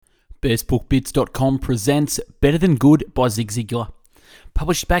BestBookBits.com presents Better Than Good by Ziglar.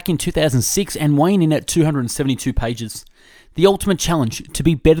 Published back in 2006 and weighing in at 272 pages. The ultimate challenge, to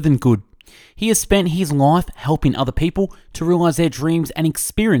be better than good. He has spent his life helping other people to realize their dreams and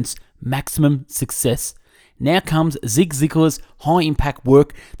experience maximum success. Now comes Zig Ziglar's high-impact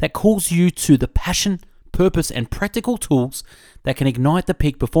work that calls you to the passion, purpose, and practical tools that can ignite the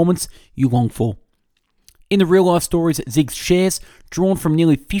peak performance you long for. In the real-life stories Zig shares, drawn from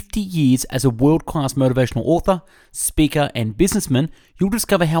nearly 50 years as a world-class motivational author, speaker, and businessman, you'll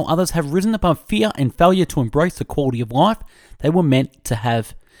discover how others have risen above fear and failure to embrace the quality of life they were meant to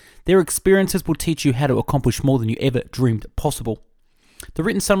have. Their experiences will teach you how to accomplish more than you ever dreamed possible. The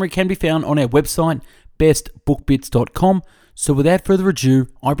written summary can be found on our website, bestbookbits.com. So without further ado,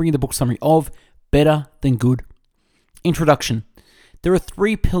 I bring you the book summary of Better Than Good. Introduction. There are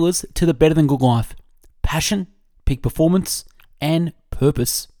 3 pillars to the Better Than Good life. Passion, peak performance, and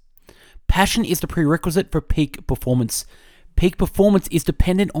purpose. Passion is the prerequisite for peak performance. Peak performance is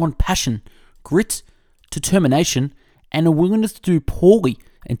dependent on passion, grit, determination, and a willingness to do poorly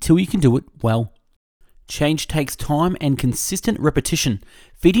until you can do it well. Change takes time and consistent repetition.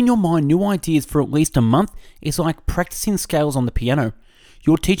 Feeding your mind new ideas for at least a month is like practicing scales on the piano.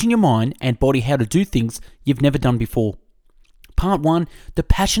 You're teaching your mind and body how to do things you've never done before. Part 1, the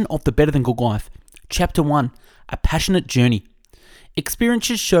passion of the Better Than Good life. Chapter 1, a passionate journey.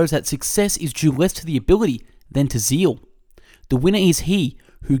 Experiences shows that success is due less to the ability than to zeal. The winner is he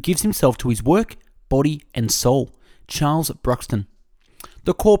who gives himself to his work, body, and soul. Charles Bruxton.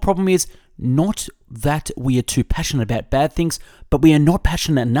 The core problem is not that we are too passionate about bad things, but we are not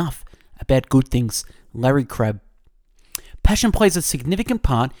passionate enough about good things. Larry Crabb. Passion plays a significant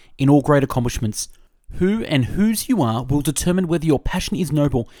part in all great accomplishments. Who and whose you are will determine whether your passion is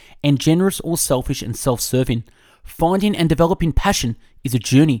noble and generous or selfish and self-serving. Finding and developing passion is a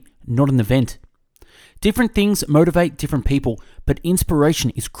journey, not an event. Different things motivate different people, but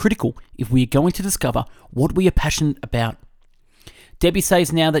inspiration is critical if we are going to discover what we are passionate about. Debbie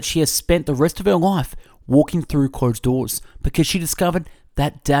says now that she has spent the rest of her life walking through closed doors because she discovered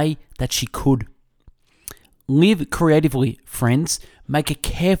that day that she could. Live creatively, friends. Make a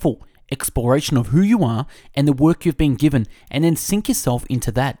careful exploration of who you are and the work you've been given, and then sink yourself into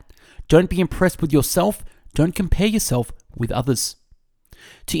that. Don't be impressed with yourself. Don't compare yourself with others.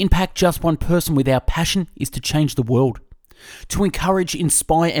 To impact just one person with our passion is to change the world. To encourage,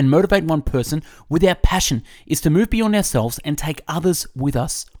 inspire, and motivate one person with our passion is to move beyond ourselves and take others with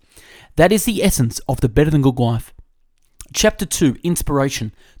us. That is the essence of the Better Than Good life. Chapter 2,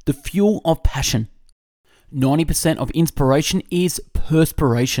 Inspiration, the fuel of passion. 90% of inspiration is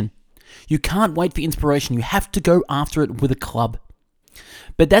perspiration. You can't wait for inspiration, you have to go after it with a club.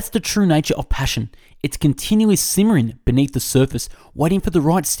 But that's the true nature of passion. It's continually simmering beneath the surface, waiting for the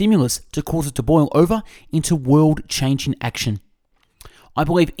right stimulus to cause it to boil over into world-changing action. I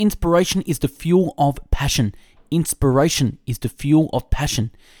believe inspiration is the fuel of passion. Inspiration is the fuel of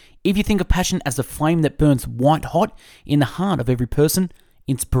passion. If you think of passion as the flame that burns white hot in the heart of every person,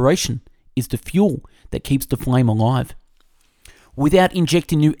 inspiration is the fuel that keeps the flame alive. Without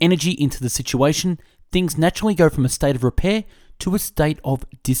injecting new energy into the situation, things naturally go from a state of repair to a state of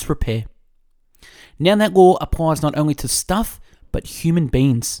disrepair. Now that law applies not only to stuff, but human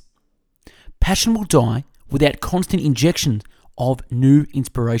beings. Passion will die without constant injection of new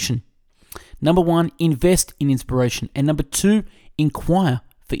inspiration. Number 1, invest in inspiration. And number 2, inquire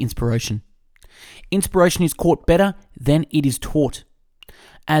for inspiration. Inspiration is caught better than it is taught.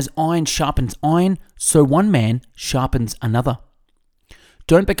 As iron sharpens iron, so one man sharpens another.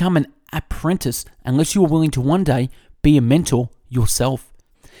 Don't become an apprentice unless you are willing to one day be a mentor yourself.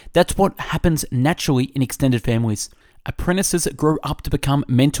 That's what happens naturally in extended families. Apprentices grow up to become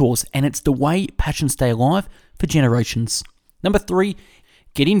mentors, and it's the way passions stay alive for generations. Number 3,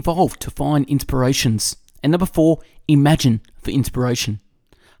 get involved to find inspirations. And number 4, imagine for inspiration.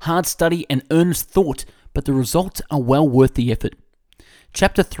 Hard study and earnest thought, but the results are well worth the effort.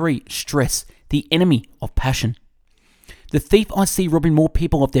 Chapter 3, Stress, the enemy of passion. The thief I see robbing more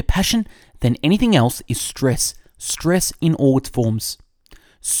people of their passion than anything else is stress. Stress in all its forms.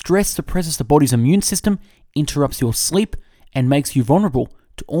 Stress suppresses the body's immune system, interrupts your sleep, and makes you vulnerable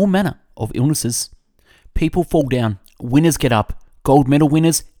to all manner of illnesses. People fall down. Winners get up. Gold medal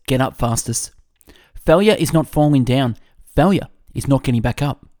winners get up fastest. Failure is not falling down. Failure is not getting back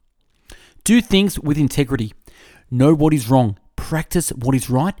up. Do things with integrity. Know what is wrong. Practice what is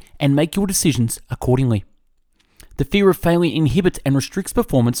right and make your decisions accordingly. The fear of failure inhibits and restricts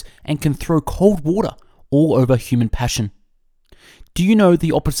performance and can throw cold water all over human passion. Do you know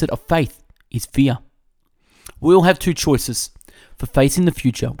the opposite of faith is fear? We all have 2 choices. For facing the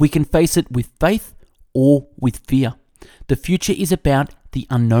future, we can face it with faith or with fear. The future is about the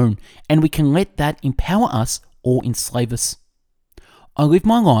unknown, and we can let that empower us or enslave us. I live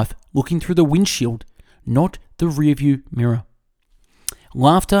my life looking through the windshield, not the rearview mirror.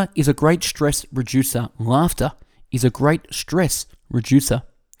 Laughter is a great stress reducer. Laughter is a great stress reducer.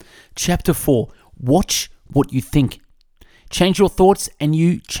 Chapter 4. Watch what you think. Change your thoughts and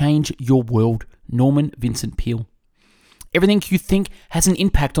you change your world. Norman Vincent Peale. Everything you think has an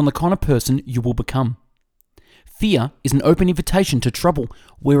impact on the kind of person you will become. Fear is an open invitation to trouble,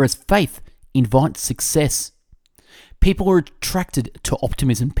 whereas faith invites success. People are attracted to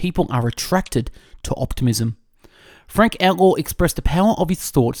optimism. People are attracted to optimism. Frank Outlaw expressed the power of his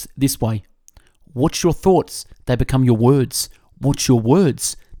thoughts this way. Watch your thoughts, they become your words. Watch your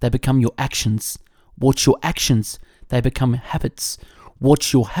words, they become your actions. Watch your actions, they become habits.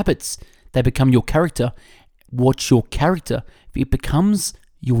 Watch your habits, they become your character. Watch your character, it becomes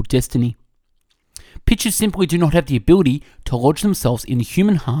your destiny. Pictures simply do not have the ability to lodge themselves in the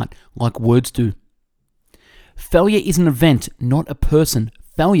human heart like words do. Failure is an event, not a person.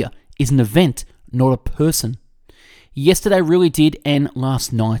 Failure is an event, not a person. Yesterday really did, and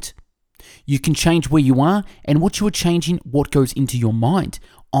last night. You can change where you are, and what you are changing, what goes into your mind.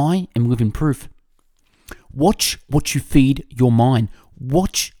 I am living proof. Watch what you feed your mind.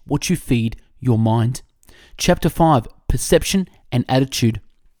 Watch what you feed your mind. Chapter 5. Perception and attitude.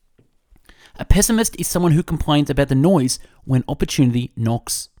 A pessimist is someone who complains about the noise when opportunity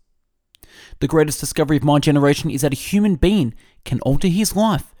knocks. The greatest discovery of my generation is that a human being can alter his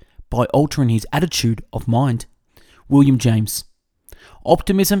life by altering his attitude of mind. William James.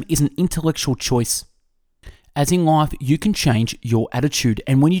 Optimism is an intellectual choice. As in life, you can change your attitude,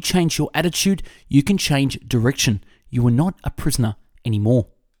 and when you change your attitude, you can change direction. You are not a prisoner anymore.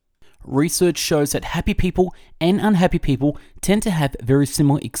 Research shows that happy people and unhappy people tend to have very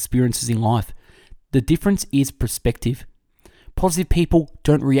similar experiences in life. The difference is perspective. Positive people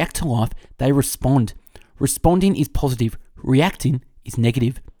don't react to life, they respond. Responding is positive, reacting is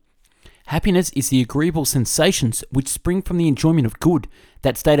negative. Happiness is the agreeable sensations which spring from the enjoyment of good,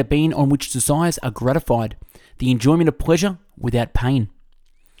 that state of being on which desires are gratified, the enjoyment of pleasure without pain.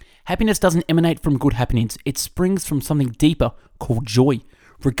 Happiness doesn't emanate from good happenings, it springs from something deeper called joy,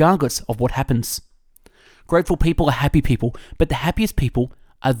 regardless of what happens. Grateful people are happy people, but the happiest people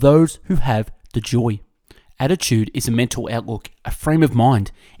are those who have the joy. Attitude is a mental outlook, a frame of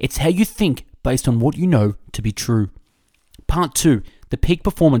mind. It's how you think based on what you know to be true. Part 2. The peak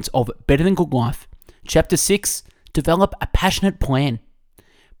performance of Better Than Good Life. Chapter 6. Develop a passionate plan.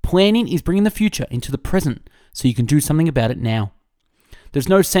 Planning is bringing the future into the present so you can do something about it now. There's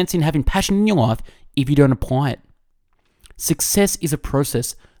no sense in having passion in your life if you don't apply it. Success is a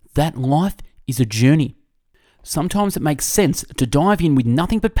process. That life is a journey. Sometimes it makes sense to dive in with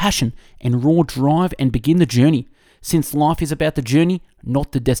nothing but passion and raw drive and begin the journey. Since life is about the journey,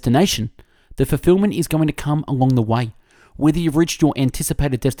 not the destination, the fulfillment is going to come along the way. Whether you've reached your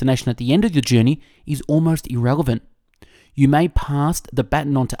anticipated destination at the end of your journey is almost irrelevant. You may pass the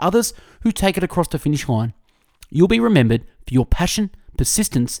baton on to others who take it across the finish line. You'll be remembered for your passion,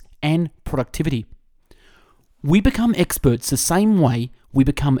 persistence, and productivity. We become experts the same way we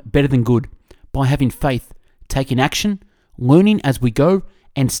become better than good, by having faith, taking action, learning as we go,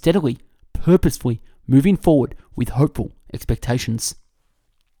 and steadily, purposefully moving forward with hopeful expectations.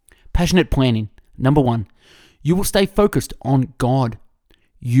 Passionate planning. Number 1. You will stay focused on God.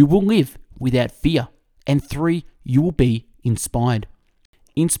 You will live without fear. And 3. You will be inspired.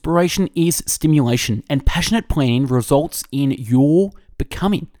 Inspiration is stimulation, and passionate planning results in your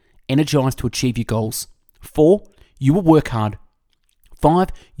becoming energized to achieve your goals. 4. You will work hard. 5.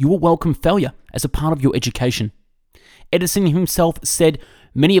 You will welcome failure as a part of your education. Edison himself said,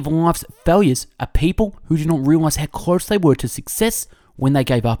 many of life's failures are people who do not realize how close they were to success when they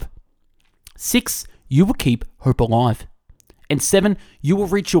gave up. 6. You will keep hope alive. And 7. You will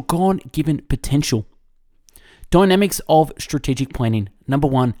reach your God-given potential. Dynamics of strategic planning. Number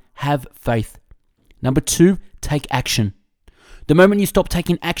 1, have faith. Number 2, take action. The moment you stop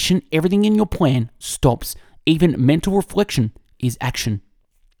taking action, everything in your plan stops. Even mental reflection is action.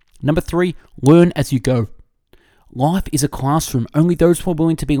 Number 3, learn as you go. Life is a classroom. Only those who are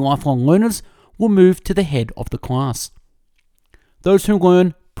willing to be lifelong learners will move to the head of the class. Those who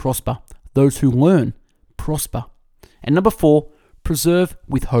learn, prosper. Those who learn, prosper. And number 4, preserve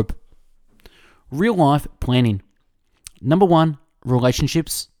with hope. Real life planning. Number 1,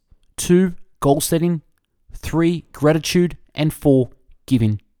 relationships. 2, goal setting. 3, gratitude. And 4,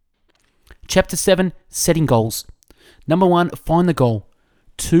 giving. Chapter 7, setting goals. Number 1, find the goal.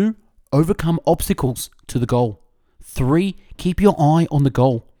 2, overcome obstacles to the goal. 3. Keep your eye on the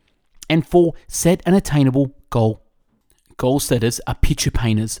goal. And 4. Set an attainable goal. Goal setters are picture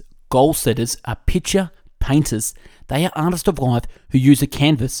painters. Goal setters are picture painters. They are artists of life who use a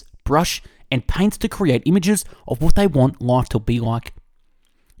canvas, brush, and paints to create images of what they want life to be like.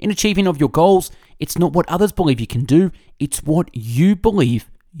 In achieving of your goals, it's not what others believe you can do, it's what you believe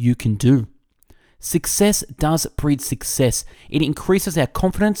you can do. Success does breed success. It increases our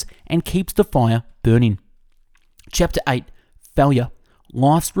confidence and keeps the fire burning. Chapter 8. Failure.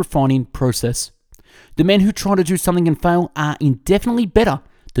 Life's refining process. The men who try to do something and fail are indefinitely better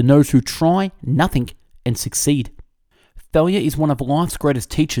than those who try nothing and succeed. Failure is one of life's greatest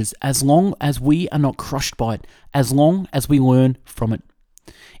teachers as long as we are not crushed by it, as long as we learn from it.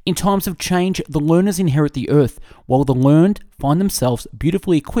 In times of change, the learners inherit the earth, while the learned find themselves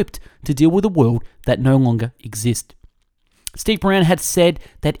beautifully equipped to deal with a world that no longer exists. Steve Brown had said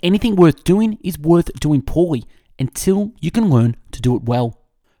that anything worth doing is worth doing poorly until you can learn to do it well.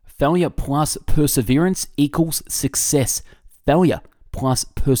 Failure plus perseverance equals success. Failure plus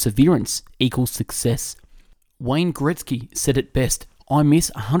perseverance equals success. Wayne Gretzky said it best, I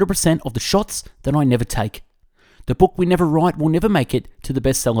miss 100% of the shots that I never take. The book we never write will never make it to the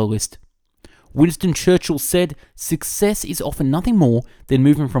bestseller list. Winston Churchill said, success is often nothing more than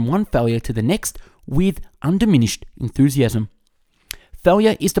moving from one failure to the next with undiminished enthusiasm.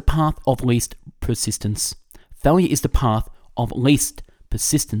 Failure is the path of least persistence. Failure is the path of least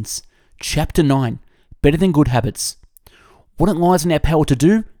persistence. Chapter 9. Better than good habits. What it lies in our power to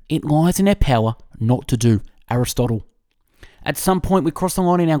do, it lies in our power not to do. Aristotle. At some point we cross the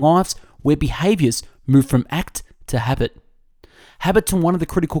line in our lives where behaviours move from act to habit. Habits are one of the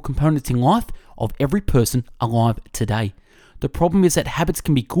critical components in life of every person alive today. The problem is that habits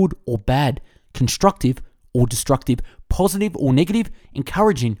can be good or bad, constructive or destructive, positive or negative,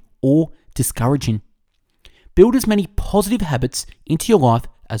 encouraging or discouraging. Build as many positive habits into your life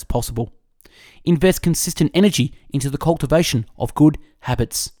as possible. Invest consistent energy into the cultivation of good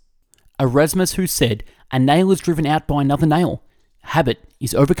habits. Erasmus, who said, a nail is driven out by another nail. Habit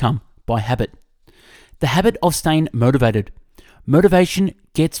is overcome by habit. The habit of staying motivated. Motivation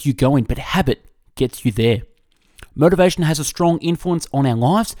gets you going, but habit gets you there. Motivation has a strong influence on our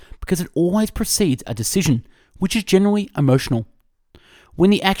lives because it always precedes a decision, which is generally emotional. When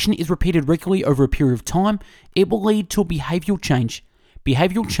the action is repeated regularly over a period of time, it will lead to a behavioural change.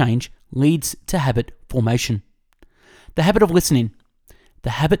 Behavioural change leads to habit formation. The habit of listening.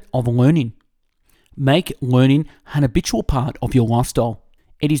 The habit of learning. Make learning an habitual part of your lifestyle.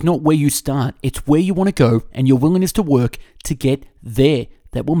 It is not where you start, it's where you want to go and your willingness to work to get there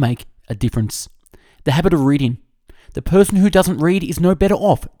that will make a difference. The habit of reading. The person who doesn't read is no better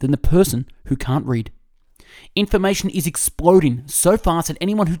off than the person who can't read. Information is exploding so fast that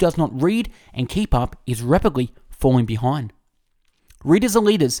anyone who does not read and keep up is rapidly falling behind. Readers are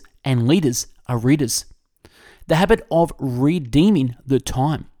leaders and leaders are readers. The habit of redeeming the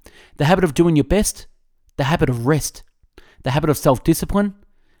time. The habit of doing your best. The habit of rest. The habit of self-discipline.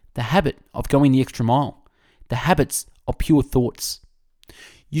 The habit of going the extra mile. The habits of pure thoughts.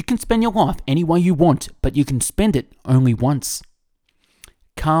 You can spend your life any way you want, but you can spend it only once.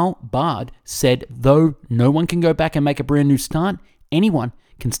 Karl Bard said, though no one can go back and make a brand new start, anyone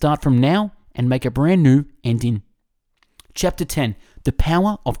can start from now and make a brand new ending. Chapter 10. The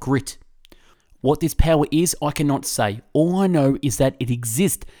power of grit. What this power is, I cannot say. All I know is that it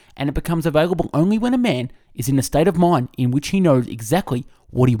exists and it becomes available only when a man is in a state of mind in which he knows exactly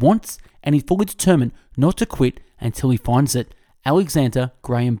what he wants and is fully determined not to quit until he finds it. Alexander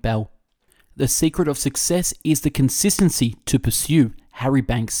Graham Bell. The secret of success is the consistency to pursue. Harry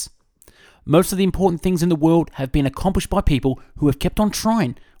Banks. Most of the important things in the world have been accomplished by people who have kept on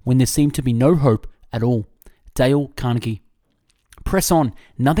trying when there seemed to be no hope at all. Dale Carnegie. Press on.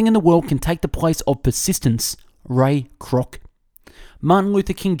 Nothing in the world can take the place of persistence. Ray Kroc. Martin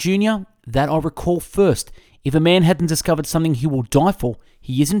Luther King Jr., that I recall first. If a man hadn't discovered something he will die for,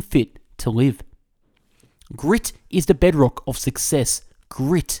 he isn't fit to live. Grit is the bedrock of success.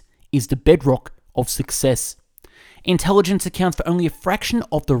 Grit is the bedrock of success. Intelligence accounts for only a fraction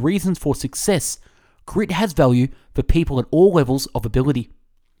of the reasons for success. Grit has value for people at all levels of ability.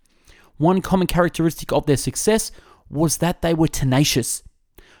 One common characteristic of their success was that they were tenacious.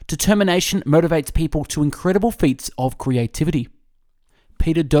 Determination motivates people to incredible feats of creativity.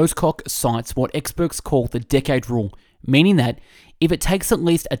 Peter Doscock cites what experts call the decade rule, meaning that if it takes at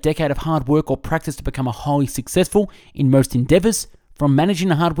least a decade of hard work or practice to become a highly successful in most endeavors, from managing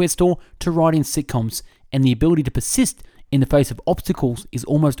a hardware store to writing sitcoms, and the ability to persist in the face of obstacles is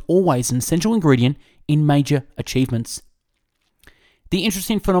almost always an essential ingredient in major achievements. The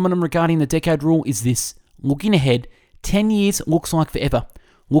interesting phenomenon regarding the decade rule is this. Looking ahead, 10 years looks like forever.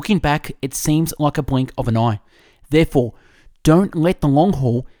 Looking back, it seems like a blink of an eye. Therefore, don't let the long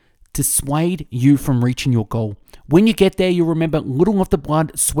haul dissuade you from reaching your goal. When you get there, you'll remember little of the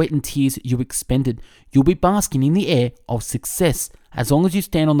blood, sweat, and tears you expended. You'll be basking in the air of success as long as you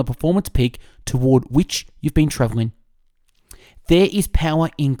stand on the performance peak toward which you've been traveling. There is power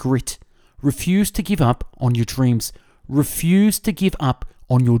in grit. Refuse to give up on your dreams. Refuse to give up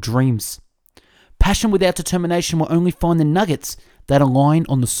on your dreams. Passion without determination will only find the nuggets that align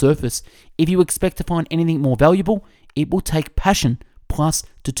on the surface. If you expect to find anything more valuable, it will take passion plus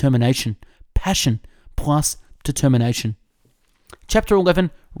determination. Passion plus determination. Chapter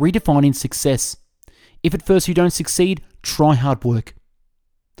 11, Redefining Success. If at first you don't succeed, try hard work.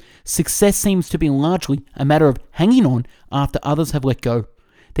 Success seems to be largely a matter of hanging on after others have let go.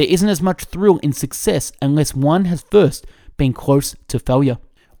 There isn't as much thrill in success unless one has first been close to failure.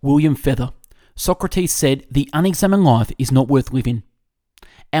 William Feather. Socrates said, "The unexamined life is not worth living."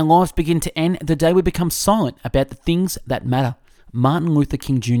 Our lives begin to end the day we become silent about the things that matter. Martin Luther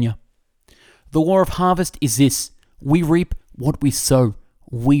King Jr. The law of harvest is this: we reap what we sow.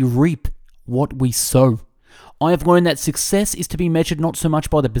 We reap what we sow. I have learned that success is to be measured not so much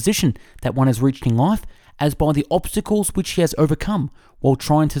by the position that one has reached in life as by the obstacles which he has overcome while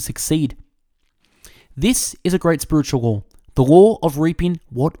trying to succeed. This is a great spiritual law, the law of reaping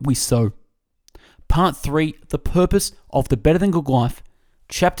what we sow. Part 3, the purpose of the better than good life.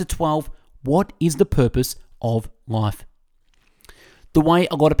 Chapter 12, what is the purpose of life? The way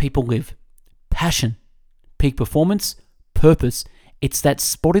a lot of people live. Passion, peak performance, purpose. It's that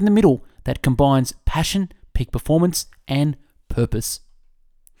spot in the middle that combines passion, peak performance, and purpose.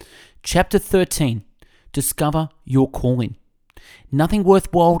 Chapter 13, discover your calling. Nothing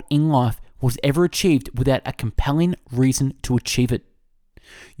worthwhile in life was ever achieved without a compelling reason to achieve it.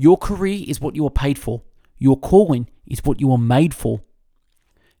 Your career is what you are paid for. Your calling is what you are made for.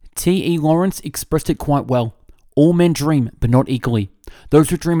 T.E. Lawrence expressed it quite well. All men dream, but not equally. Those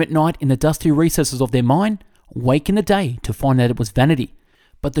who dream at night in the dusty recesses of their mind wake in the day to find that it was vanity.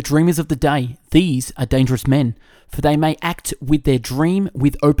 But the dreamers of the day, these are dangerous men, for they may act with their dream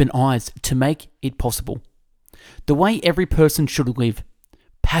with open eyes to make it possible. The way every person should live.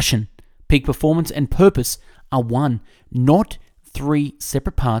 Passion, peak performance, and purpose are one, not 3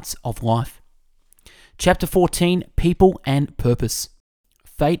 separate parts of life. Chapter 14, people and purpose.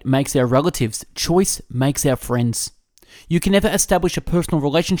 Fate makes our relatives, choice makes our friends. You can never establish a personal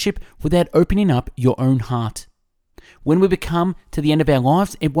relationship without opening up your own heart. When we become to the end of our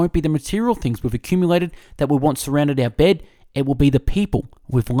lives, it won't be the material things we've accumulated that we want surrounded our bed. It will be the people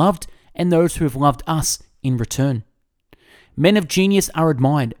we've loved and those who have loved us in return. Men of genius are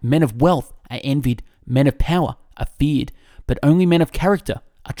admired, men of wealth are envied, men of power are feared, but only men of character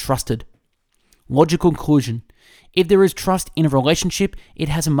are trusted. Logical conclusion. If there is trust in a relationship, it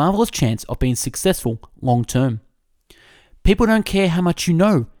has a marvelous chance of being successful long term. People don't care how much you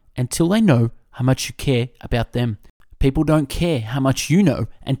know until they know how much you care about them. People don't care how much you know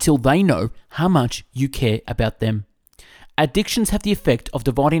until they know how much you care about them. Addictions have the effect of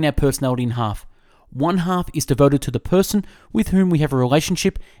dividing our personality in half. One half is devoted to the person with whom we have a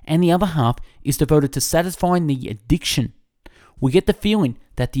relationship, and the other half is devoted to satisfying the addiction. We get the feeling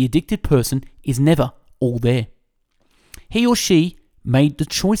that the addicted person is never all there. He or she made the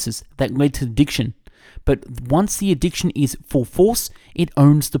choices that led to addiction, but once the addiction is full force, it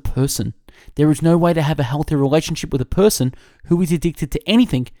owns the person. There is no way to have a healthy relationship with a person who is addicted to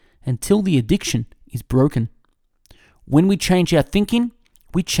anything until the addiction is broken. When we change our thinking,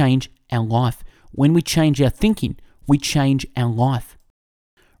 we change our life. When we change our thinking, we change our life.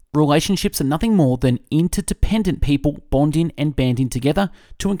 Relationships are nothing more than interdependent people bonding and banding together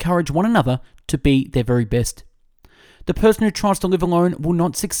to encourage one another to be their very best. The person who tries to live alone will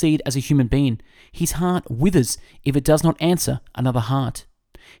not succeed as a human being. His heart withers if it does not answer another heart.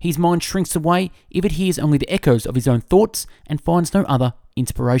 His mind shrinks away if it hears only the echoes of his own thoughts and finds no other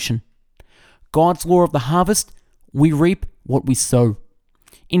inspiration. God's law of the harvest, we reap what we sow.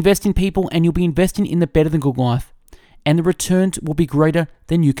 Invest in people and you'll be investing in the better than good life, and the returns will be greater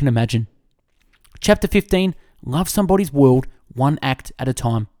than you can imagine. Chapter 15, love somebody's world one act at a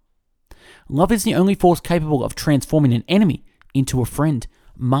time. Love is the only force capable of transforming an enemy into a friend.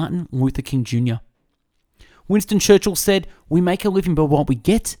 Martin Luther King Jr. Winston Churchill said, "We make a living by what we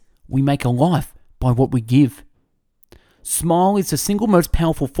get, we make a life by what we give." Smile is the single most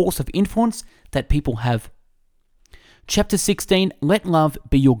powerful force of influence that people have. Chapter 16, let love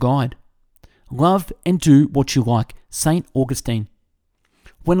be your guide. Love and do what you like. St. Augustine.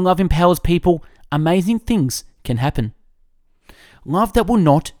 When love empowers people, amazing things can happen. Love that will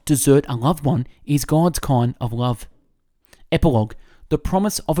not desert a loved one is God's kind of love. Epilogue: the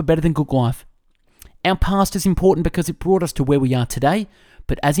promise of a better than good life. Our past is important because it brought us to where we are today,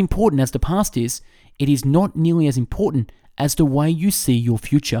 but as important as the past is, it is not nearly as important as the way you see your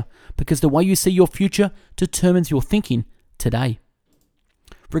future, because the way you see your future determines your thinking today.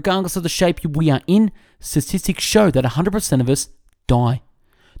 Regardless of the shape we are in, statistics show that 100% of us die.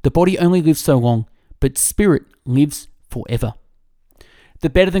 The body only lives so long, but spirit lives forever. The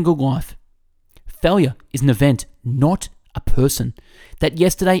better than good life. Failure is an event, not a person. That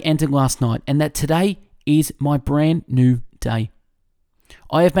yesterday ended last night, and that today is my brand new day.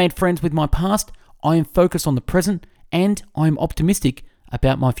 I have made friends with my past, I am focused on the present, and I am optimistic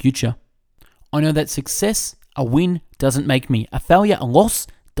about my future. I know that success, a win, doesn't make me. A failure, a loss,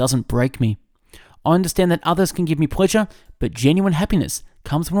 doesn't break me. I understand that others can give me pleasure, but genuine happiness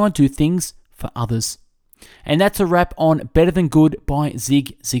comes when I do things for others. And that's a wrap on Better Than Good by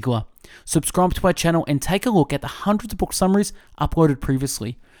Ziglar. Subscribe to our channel and take a look at the hundreds of book summaries uploaded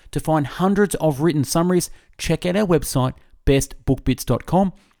previously. To find hundreds of written summaries, check out our website,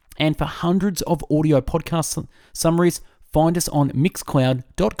 bestbookbits.com. And for hundreds of audio podcast summaries, find us on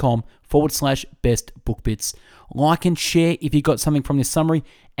mixcloud.com/bestbookbits. Like and share if you got something from this summary,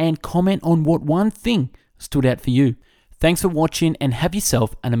 and comment on what one thing stood out for you. Thanks for watching, and have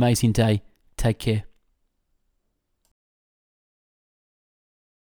yourself an amazing day. Take care.